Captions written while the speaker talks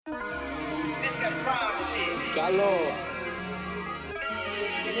Galore.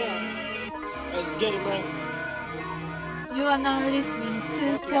 Let's get it, man. You are now listening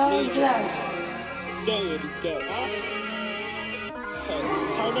to Soul Drive. There you go, huh?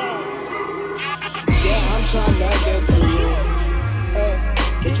 Turn on. Yeah, I'm trying to get to you.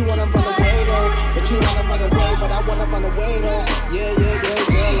 But you wanna run away though. But you wanna run away, but I wanna run away though. Yeah,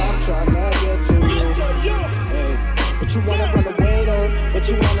 girl, I'm trying to get to you. But you wanna run away though. But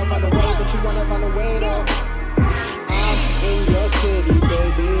you wanna run away, but you wanna run away though. I'm in your city,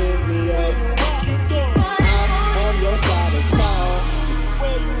 baby, hit me up. I'm on your side of town.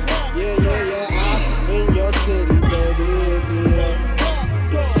 Yeah, I'm in your city, baby, hit me up.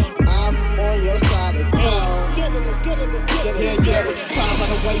 I'm on your side of town. Yeah, what you tryna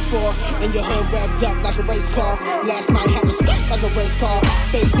run away for? In your hood wrapped up like a race car. Last night had a skirt like a race car.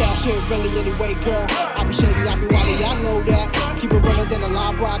 Face out shit really anyway, girl. I be shady, I be wily, I know that. Keep it realer than a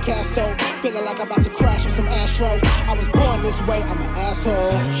live broadcast though. Feeling like I'm about to crash with some Astro. I was born this way, I'm an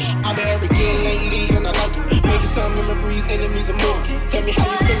asshole. I've been arrogant lately and I like it. Making some memories, enemies and more. Tell me how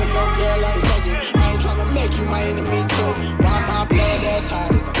you feeling, no girl, I ain't sucking. I ain't tryna make you my enemy too. Why my blood as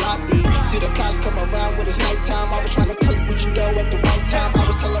hot as the block beat? See the cops come around when it's nighttime. I was tryna creep with you though at the right time. I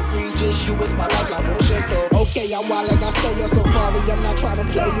was telling Regis you was my life, like bullshit though. Okay, I'm wildin', I stay on safari. I'm not tryna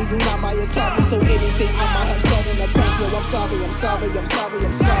play you, you not my Atari. So anything I might have said in the past, no, I'm sorry.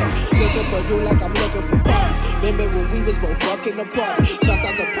 Looking for you like I'm looking for parties. Remember when we was both fucking the party? Shouts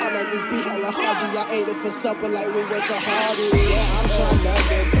out to Palmer, this be hella hardy. I ate it for supper like we went to Hardy. Yeah, I'm tryna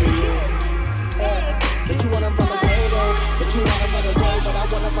get to you. But you wanna run away though. But you wanna run away, but I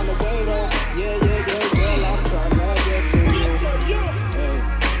wanna run away though. Yeah, girl, I'm tryna get to you.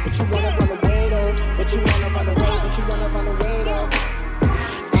 But you wanna run away though. But you wanna run away, but you wanna run away though.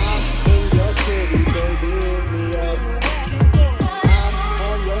 I'm in your city, baby, hit me up. I'm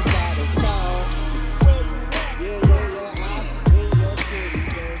on your side of town. Yeah, I'm in your city,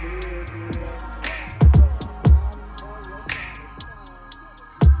 baby, hit me up.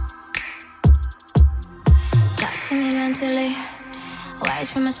 Talk to me mentally, watch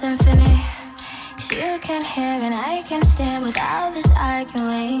from a symphony. 'Cause you can hear and I can stand without this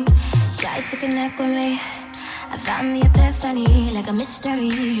arguing. Try to connect with me, I found the epiphany like a mystery.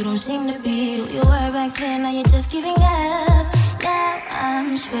 You don't seem to be who you were back then, now you're just giving up. Now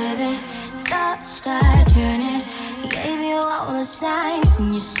I'm swerving, thoughts start turning. Gave you all the signs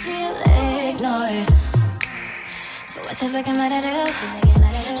and you still ignore it. So what the fuck am I to do?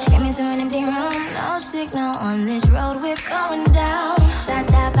 Screaming to an empty room, no signal on this road, we're going down.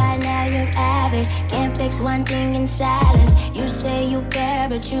 Sat out by now, you're average. Can't fix one thing in silence. You say you care,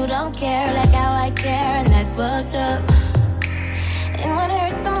 but you don't care like how I care, and that's fucked up. And what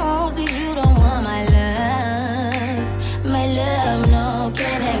hurts the most is you don't want my love. My love, no,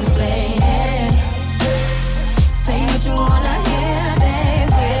 can't explain it. Say what you wanna hear, they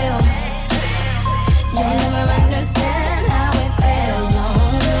will. You'll never understand how it feels, no.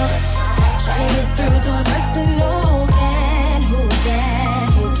 Trying to get through to a person who can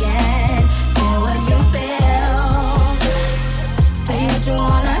feel what you feel. Say what you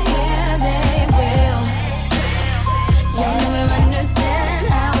wanna hear, they will. You'll never understand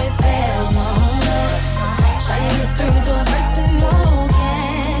how it feels, no. Trying to get through to a person who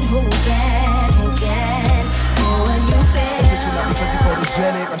can feel what you feel.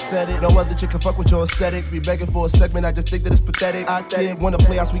 I said it, no other chick can fuck with your aesthetic. Be begging for a segment, I just think that it's pathetic. I can't wanna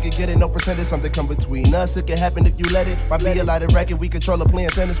play us, we can get it, no pretending something come between us. It can happen if you let it. Might be a lot of racket, we control a playing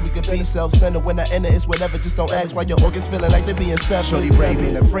tennis. We can be self-centered when I enter, it's whatever. Just don't ask why your organs feeling like they're being severed. Shorty brave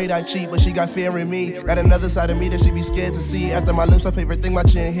and afraid I cheat, but she got fear in me. Got another side of me that she be scared to see. After my lips, my favorite thing, my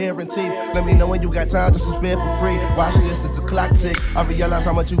chin, hair, and teeth. Let me know when you got time just to spare for free. Watch this as the clock tick. I realize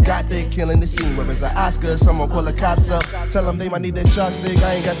how much you got there, killing the scene. Whereas an Oscar, someone call the cops up. Tell them they might need that chalk stick.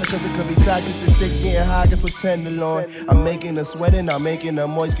 I ain't got some cause it could be toxic. The sticks getting high, guess what tenderloin. I'm making her sweating, I'm making her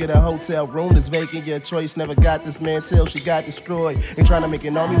moist. Get a hotel room that's vacant, your choice. Never got this man till she got destroyed. Ain't trying to make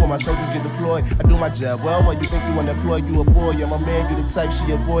it on me when my soldiers get deployed. I do my job well, while you think you unemployed, you a boy. Yeah, my man, you the type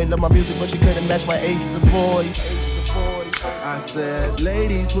she avoid. Love my music, but she couldn't match my age with the voice. I said,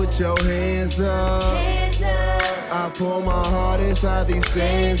 ladies, put your hands up. I pull my heart inside these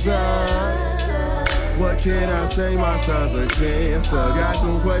stanzas. What can I say? My son's a cancer. Got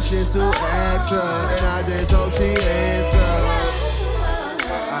some questions to ask her, and I just hope she answers.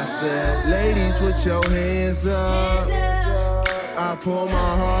 I said, ladies, put your hands up. I pour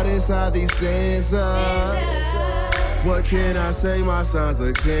my heart inside these stanzas. What can I say? My son's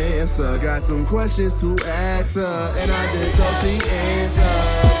a cancer. Got some questions to ask her, and I just hope she answers.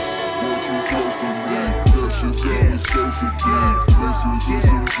 Want you close to me, girl, she's always I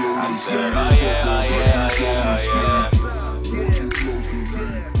said, oh yeah, oh yeah, oh yeah, oh yeah.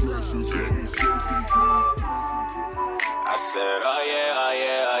 I said, oh yeah, oh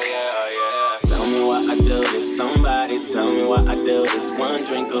yeah, oh yeah, oh yeah. Tell me what I do this, somebody tell me what I do this. One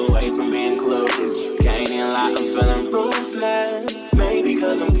drink away from being close. Can't even lie, I'm feeling ruthless. Maybe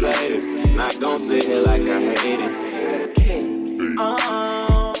cause I'm faded. Not gon' sit here like I hate it.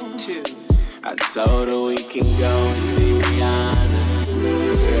 I told her we can go and see Rihanna.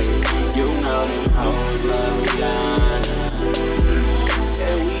 You know them hoes love Rihanna.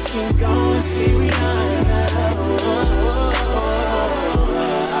 Said we can go and see Rihanna.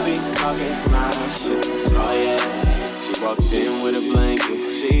 I be talking my shit, oh yeah. She walked in with a blanket,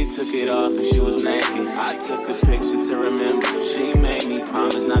 she took it off and she was naked. I took a picture to remember, she made me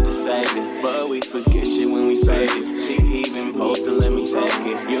promise not to save it. But we forget shit when we fade it. She even posted, let me take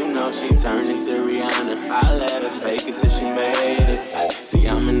it. You know she turned into Rihanna, I let her fake it till she made it. See,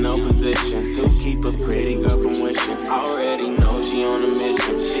 I'm in no position to keep a pretty girl from wishing. Already know she on a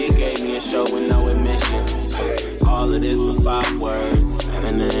mission, she gave me a show with no admission. All of this for 5 words and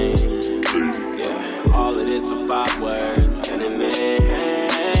a name. Yeah, all of this for 5 words and a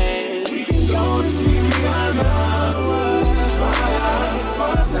name. We can go and see Rihanna.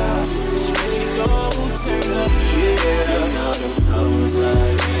 She ready to go, turn up, yeah. You know them hoes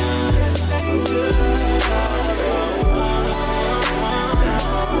love Rihanna.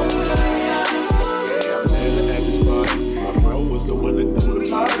 Yeah, I'm living at this party. My bro was the one that threw the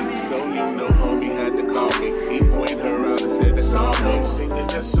party, so you know homie had to call me. He pointed her out and said that's all me. Singing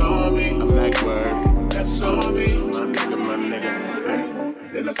that's all me. I'm like word, that's all me. My nigga. Hey.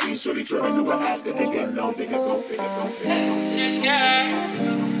 Then I see Shorty trying to do an Oscar again. No nigga, go figure. She's scared.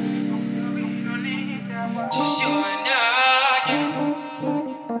 Just you and I, yeah.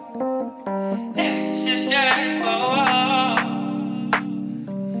 Let's just get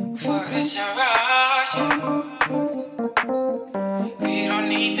for this rush, yeah. We don't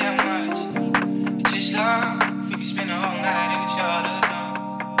need that much, just love. We can spend the whole night in each other's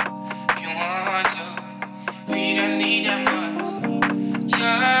arms if you want to. We don't need that much,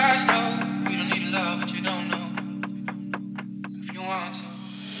 just love. We don't need a love, but you don't know if you want to.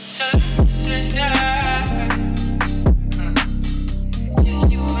 So just die. Just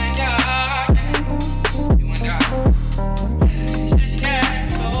you and I, you and I. Just can't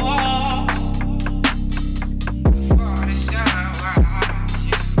go on for the sunrise.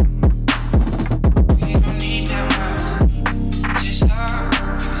 We don't need that much, just love.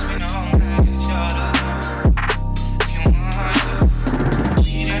 We can spend the whole night with each other if you want to.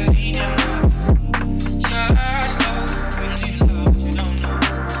 We don't need that much, just love. We don't need a love, but you don't know.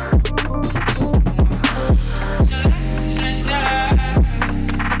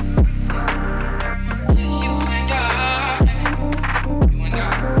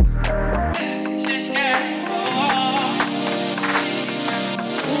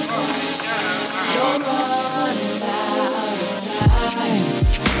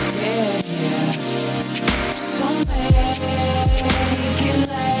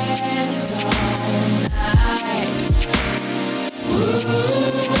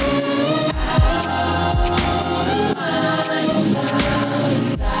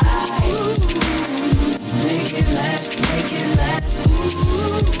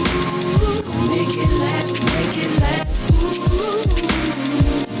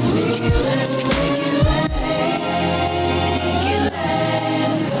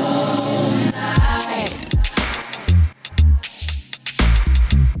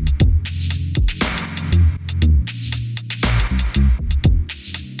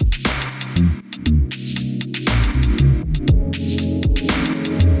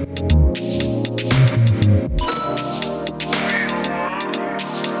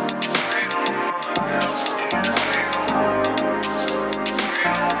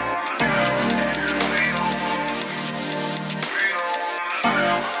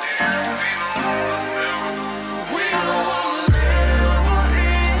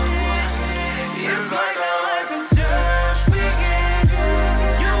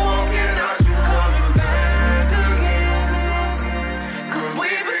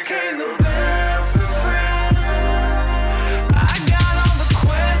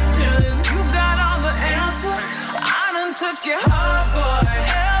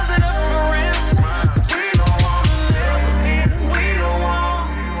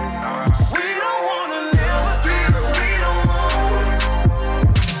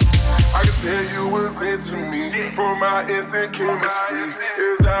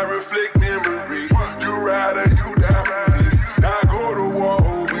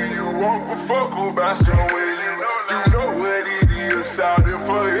 Fuck about your way, you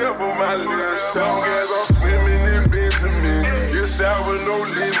for my list. Long as I'm swimming in Benjamin, your shower no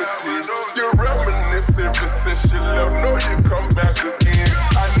limited. You're reminiscing ever since you left. Know you come back again.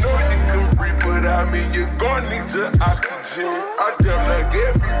 I know you can breathe without me. You're gonna need your oxygen. I damn like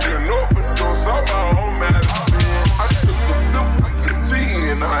every an overdose on my own medicine. I took a sip of your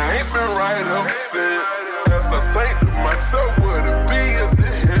tea and I ain't been right up since. As I think to myself, what it be is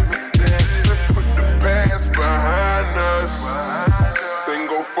it heaven sent. Let's put the past behind us and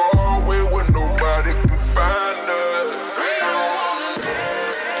go far away where nobody can find us.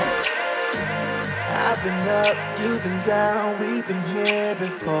 I've been up, you've been down, we've been here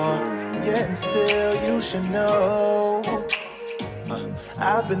before. Yet and still you should know.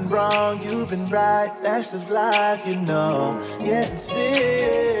 I've been wrong, you've been right, that's just life, you know. Yet and still.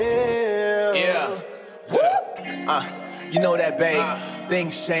 Yeah. You know that, babe.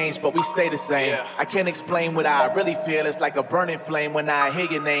 Things change, but we stay the same. Yeah. I can't explain what I really feel. It's like a burning flame when I hear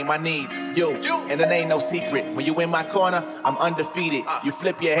your name. I need you. And it ain't no secret. When you in my corner, I'm undefeated. You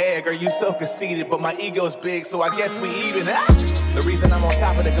flip your hair, girl, you so conceited. But my ego's big, so I guess we even. The reason I'm on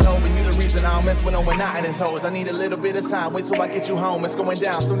top of the globe, and you the reason I don't mess with no one out in his hoes. I need a little bit of time, wait till I get you home. It's going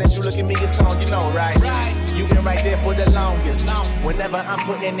down, soon as you look at me, it's on, you know, right? You been right there for the longest. Whenever I'm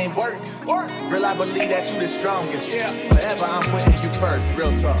putting in work, girl, I believe that you the strongest. Forever I'm putting you first,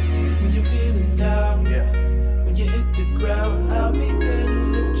 real talk. When you're feeling down, when you hit the ground, I'll be there to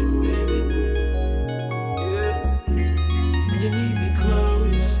lift you, baby. When you need me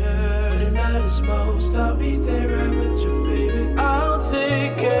close, when it matters most, I'll be there right with you, baby. I'll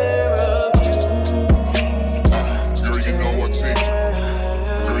take care of you. Girl, you know I take care.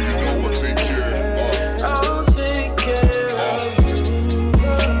 Girl, you know I take care. I'll take care of you.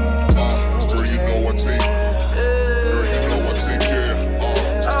 Girl, you know I take care. Girl, you know I take care.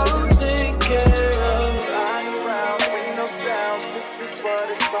 I'll take care of you. Flying around, windows down. This is what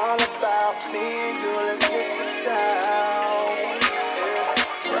it's all about. Me and you, let's hit the town.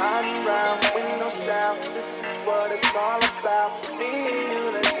 Riding around, windows down. This is what it's all about. Me and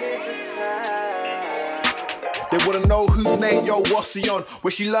you, let's hit the town. They wanna know whose name, yo, what's he on?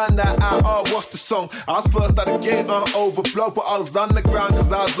 Where she learned that out, what's the song? I was first at the gate, overblock, but I was underground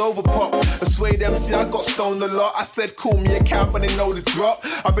cause I was overpop. A Suede MC, I got stoned a lot. I said, call me a cab and they know the drop.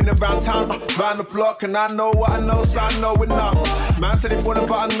 I've been around town, round the block, and I know what I know, so I know enough. Man said they want it,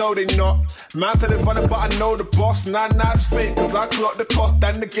 but I know they not. Man said they run it, but I know the boss. Nah, it's fake, cause I clocked the cost,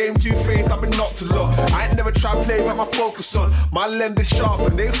 and the game two-faced, I've been knocked a lot. I ain't never tried to play with my focus on. My lens is sharp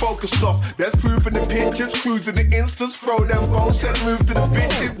and they focus off. There's proof in the pictures, cruise in the instance, throw them bones and move to the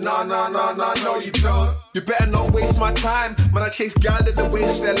bitches. Nah, no you don't. You better not waste my time. Man, I chase guys that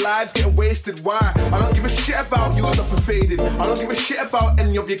waste their lives, getting wasted. Why? I don't give a shit about you up and faded. I don't give a shit about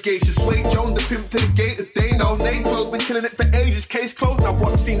any of your gations. Sway Jones, the pimp to the gate, if they know. Nate Flo's been killing it for ages. Case closed, now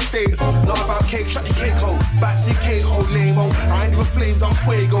what's seen status? Not about cake, shut your cake hole. Backseat cake hole, lame-o. I ain't even flames, I'm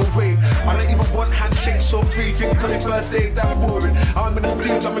fuego, wait. I don't even want handshakes, so free drink till your birthday, that's boring. I'm in the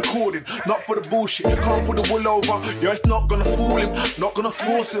studio, I'm recording, not for the bullshit. Can't put the wool over, yeah, it's not gonna fool him. Not gonna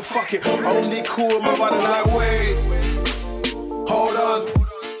force it, fuck it. Only cool, my body's like, wait, hold on.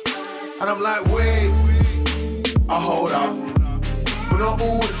 And I'm like, wait, I hold up. We're not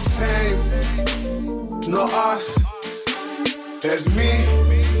all the same, not us. There's me,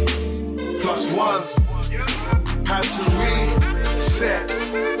 plus one. Had to reset.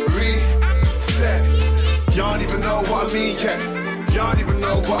 Y'all don't even know what I mean yet. Y'all don't even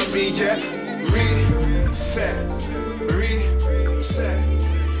know what I mean yet. Reset.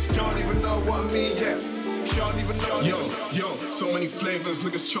 Y'all don't even know what I mean yet. Y'all don't even know. Yo, so many flavors,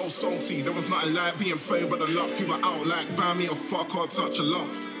 niggas chose salty. There was nothing like being favored a lot. People out like buy me a fuck or touch of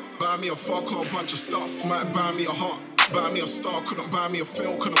love. Buy me a fuck or a bunch of stuff. Might buy me a heart. Buy me a star, couldn't buy me a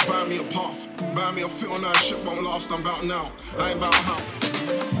feel, couldn't buy me a path. Buy me a feel, now shit won't last, I'm about now. I ain't about how.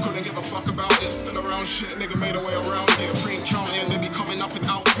 Couldn't give a fuck about it, still around shit, nigga made a way around it. Green County and they be coming up in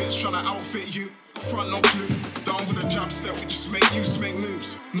outfits, trying to outfit you. Front no clue, down with a jab step, we just make use, make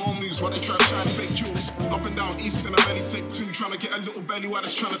moves. More moves while they try to shine fake jewels. Up and down east and I barely take two, trying to get a little belly while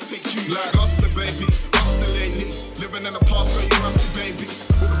it's trying to take you. Like hustler baby, hustler lately. Living in the past where you rusty baby.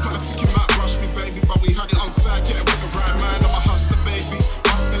 All the politics you might rush me baby, but we had it on side, get it with the right mind. I'm a hustler baby,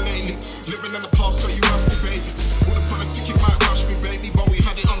 hustler lately. Living in the past where you rusty baby. All the politics you might rush me baby, but we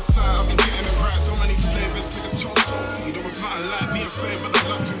had it on side, I've been getting it right. So many flavors, niggas chose salty. There was nothing like being favored, the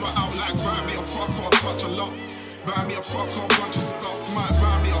luck people out like buy me a fuck or touch a love. Buy me a fuck or a bunch of stuff. Might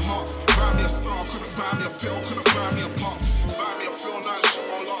buy me a heart, buy me a star. Couldn't buy me a feel, couldn't buy me a pop. Buy me a feel, now shit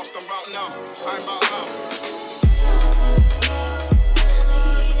won't last. I'm about now, I ain't about now.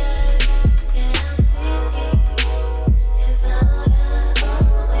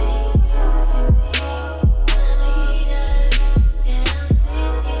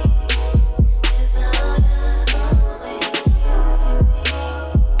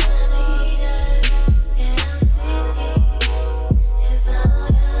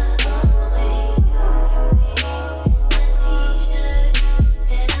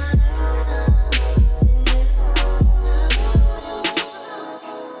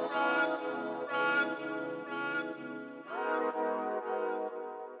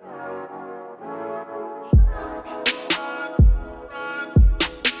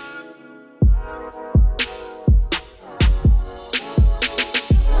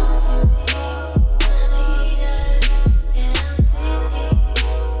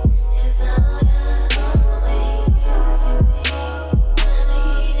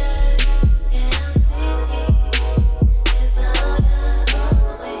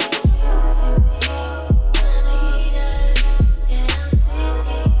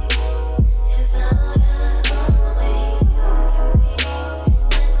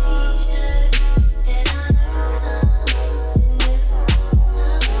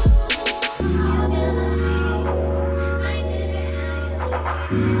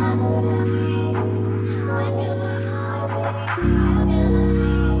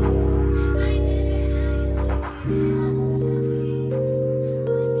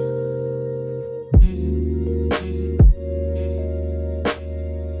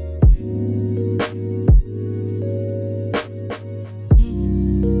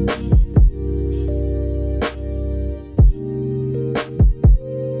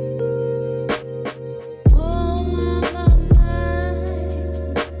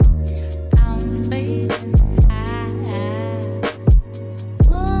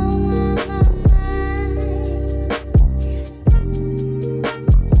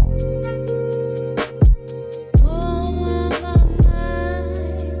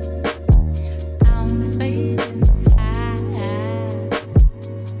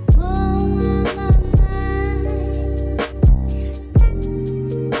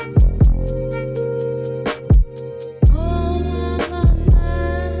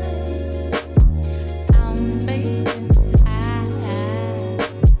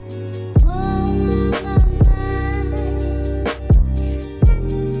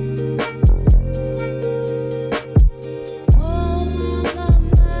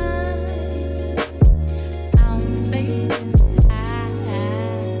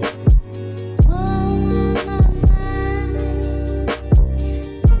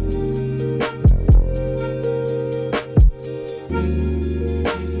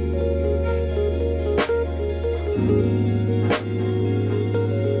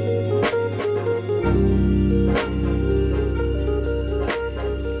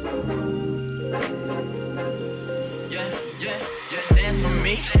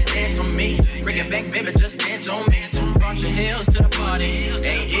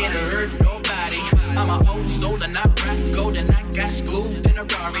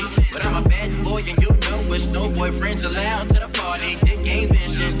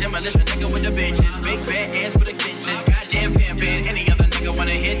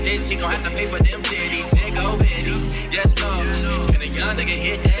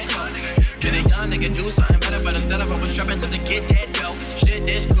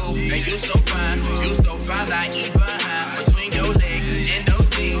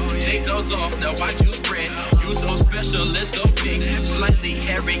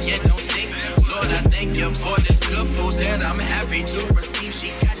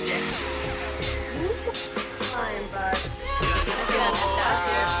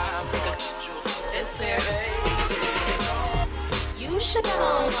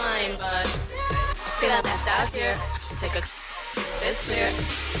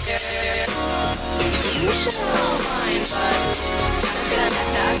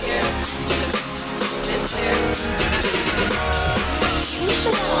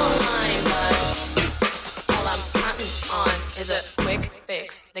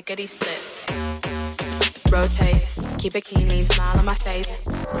 Keep it clean, lean, smile on my face.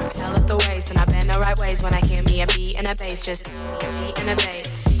 Repel at the waist, and I bend the right ways when I hear me a beat and a bass. Just me a beat and a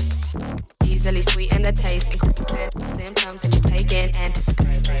bass. Easily sweeten the taste, increasing symptoms that you take in,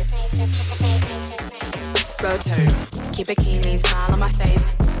 anticipate. Rotate. Keep it clean, lean, smile on my face.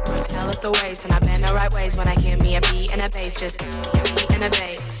 Repel at the waist, and I bend the right ways when I hear me a beat and a bass. Just me a beat and a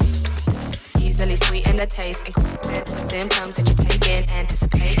bass. Easily sweeten the taste, increasing symptoms that you take in,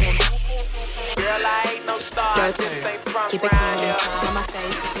 anticipating. Girl, I ain't no star. Keep it clean and smile on my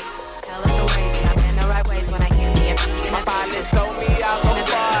face. Tell it the ways, and I bend the right ways when I hear me a beat and a bass. My boss told me I'll go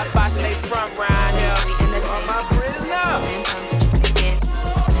far. Spots they front round here. On my prisoner.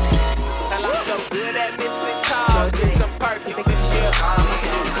 And I'm so good at missing calls. Bitch, I'm perfect this year.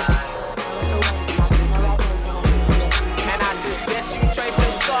 And I suggest you trace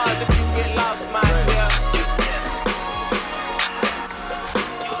your scars if you get lost, my dear.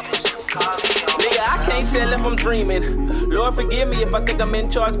 I can't tell if I'm dreaming. Lord forgive me if I think I'm in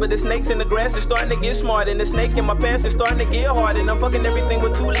charge, but the snakes in the grass is starting to get smart, and the snake in my pants is starting to get hard, and I'm fucking everything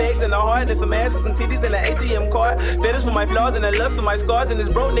with 2 legs and a heart and some asses and titties and an ATM card. Fetish for my flaws and a lust for my scars, and this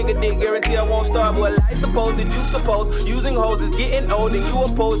broke nigga dick guarantee I won't start. Well, I suppose that you suppose using hoes is getting old and you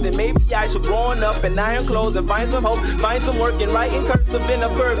oppose it. Maybe I should growing up in iron clothes and find some hope, find some work and writing cursive in a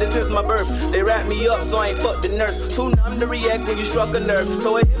curve. This is my birth. They wrap me up so I ain't fuck the nurse. Too numb to react when you struck a nerve.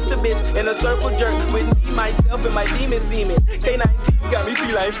 So it hits the bitch in a circle jerk with me, myself, and my demons seeming. K19 got me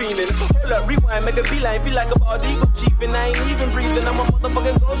feel like fiending. Hold up, rewind, make a beeline, feel like a bald eagle chief, and I ain't even breathing. I'm a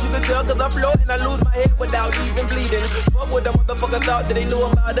motherfucking ghost, you can tell, cause I float and I lose my head without even bleeding. Fuck would the motherfucker thought that they knew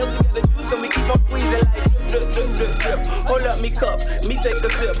about us? We got the juice and we keep on squeezing like drip, drip, drip, drip, drip. Hold up me cup, me take a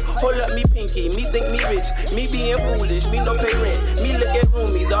sip. Hold up me pinky, me think me rich. Me being foolish, me no pay rent. Me look at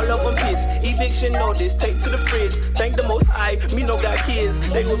roomies, all of them pissed. Eviction notice, take to the fridge. Thank the most high, me no got kids.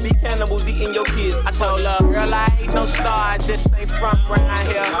 They would be cannibals eating your kids. I told her, girl, I ain't no star, I just ain't from around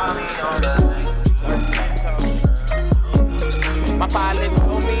here. My pilot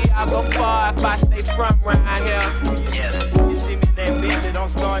told me I'll go far if I stay front round here. You see me that bitch, it don't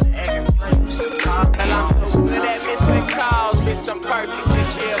start acting friendly. And I'm so good at missing calls, bitch, I'm perfect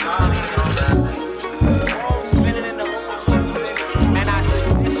this year. Spinning in the room, and I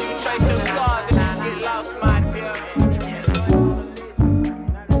suggest you trace your scars if you get lost, my dear.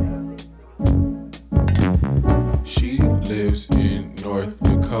 She lives in North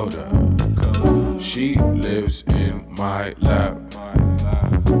Dakota. She lives in my lap.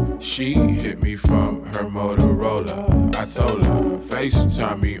 She hit me from her Motorola. I told her,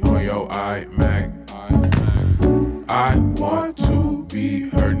 FaceTime me on your iMac. I want to be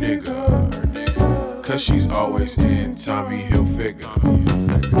her nigga. Cause she's always in Tommy Hilfiger.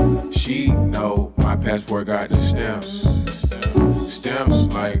 She know my passport got the stamps. Stamps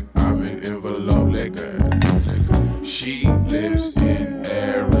like I'm an envelope liquor. She lives in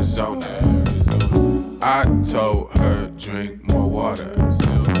Arizona. I told her drink more water.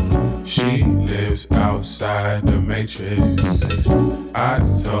 She lives outside the matrix. I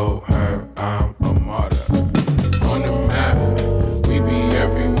told her I'm a martyr. On the map, we be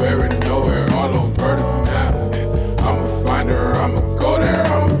everywhere and nowhere, all over the map. I'ma find her, I'ma go there,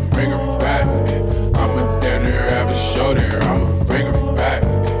 I'ma bring her back. I'ma dinner, have a show there, I'ma bring her back.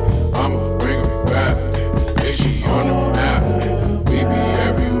 I'ma bring her back. Is she on the map? We be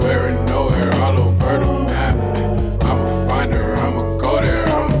everywhere and nowhere, all over the map. I'ma find her, I'ma go there,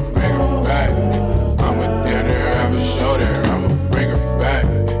 I'ma bring her back. I'ma dinner, have a show there, I'ma bring her back.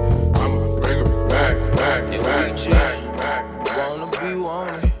 I'ma bring her back, back. Wanna be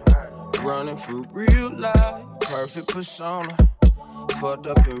wanted, running from real life, perfect persona. Fucked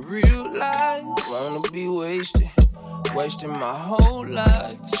up in real life, wanna be wasted, wasting my whole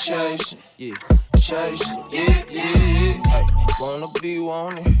life, chasing, yeah, ay, wanna be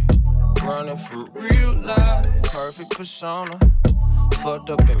wanted, running from real life, perfect persona. Fucked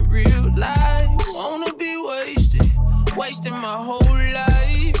up in real life, wanna be wasted, wasting my whole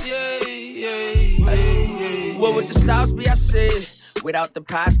life, yeah. What would the sauce be? I said, without the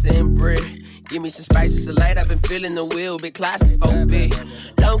pasta and bread. Give me some spices of light, I've been feeling a little bit claustrophobic.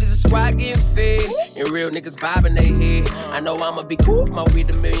 Long as the squad getting fed, and real niggas bobbing their head. I know I'ma be cool, my weed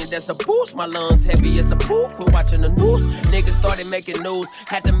 $1 million, that's a boost. My lungs heavy as a pool, quit watching the news. Niggas started making news,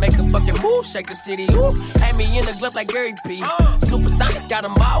 had to make a fucking move, shake the city, ooh. Had me in the glove like Gary P. Supersonics got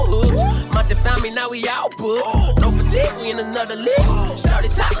them all hooked. Monte found me, now we out booked. No fatigue, we in another league.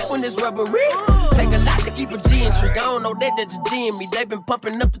 Started talking when this rubbery. Take a lot to keep a G intrigue. I don't know that the G in me. They been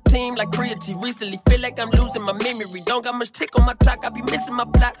pumping up the team like creatine. Recently feel like I'm losing my memory. Don't got much tick on my talk, I be missing my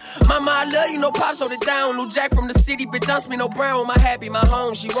block. Mama, I love you, no pops, hold it down. New Jack from the city, bitch, I'm me no brown. My happy, my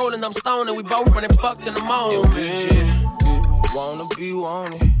home, she rolling, I'm stoned. We both running fucked in the morning. Yeah. Wanna be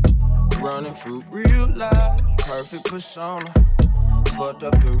wanted, running from real life, perfect persona. Fucked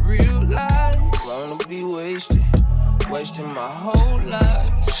up in real life, wanna be wasted, wasting my whole life.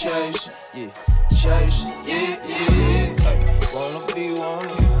 Chasing, yeah, ay, wanna be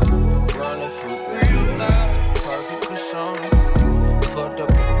wanted, running from real life, perfect persona. Fucked up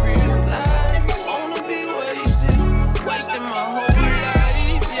in real life, wanna be wasted, wasting my whole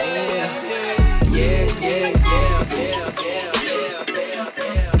life. Yeah. Yeah.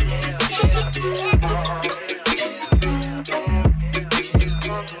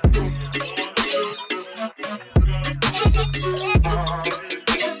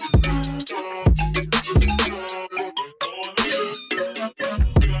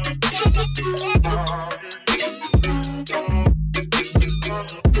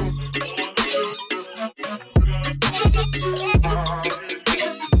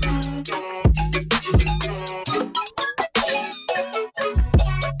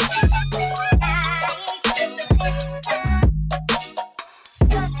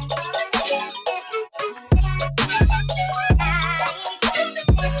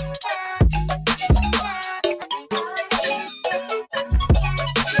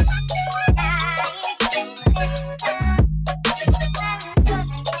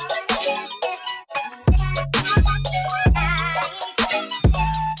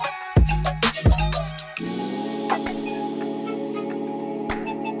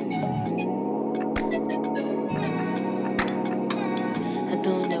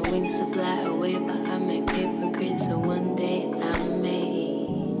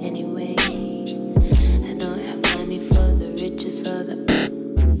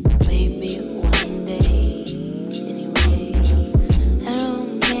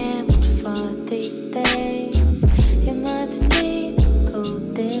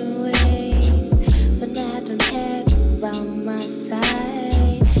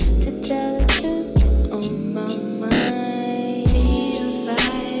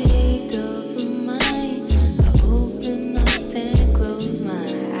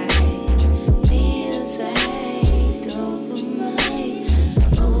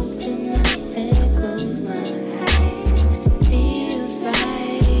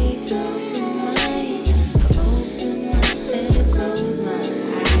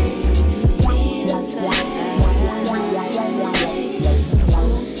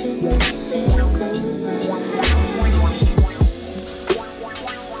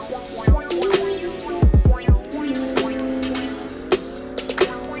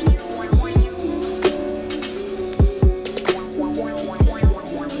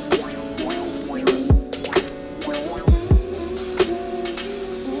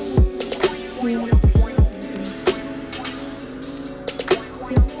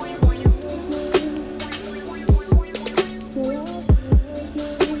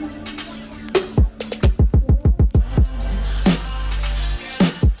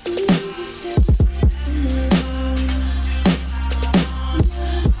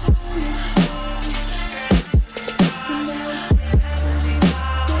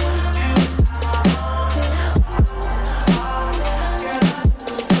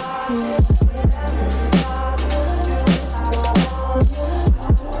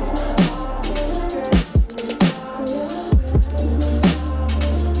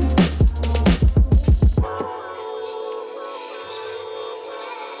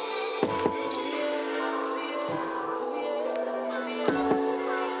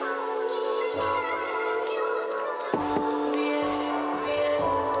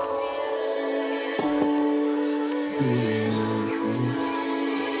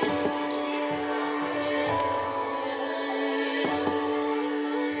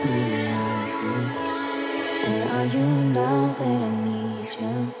 Where are you now that I need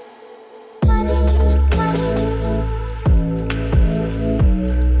you? I need you, I need you.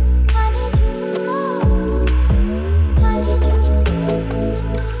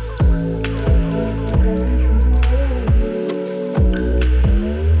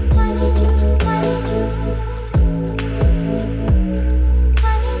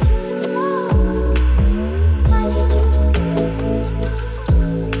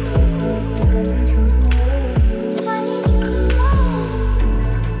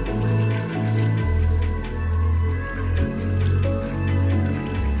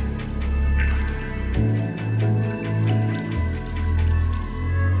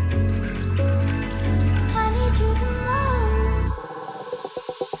 I need you the most.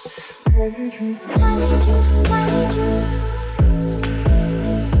 I need you. I need you, I need you.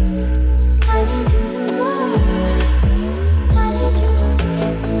 I need you the most. I need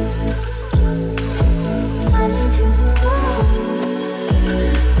you.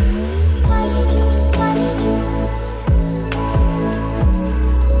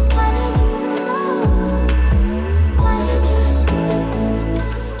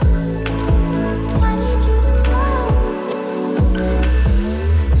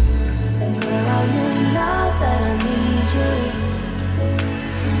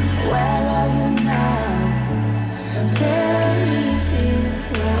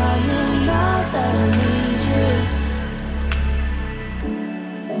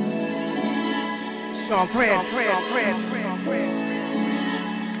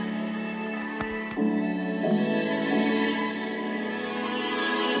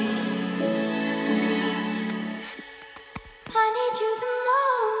 I need you the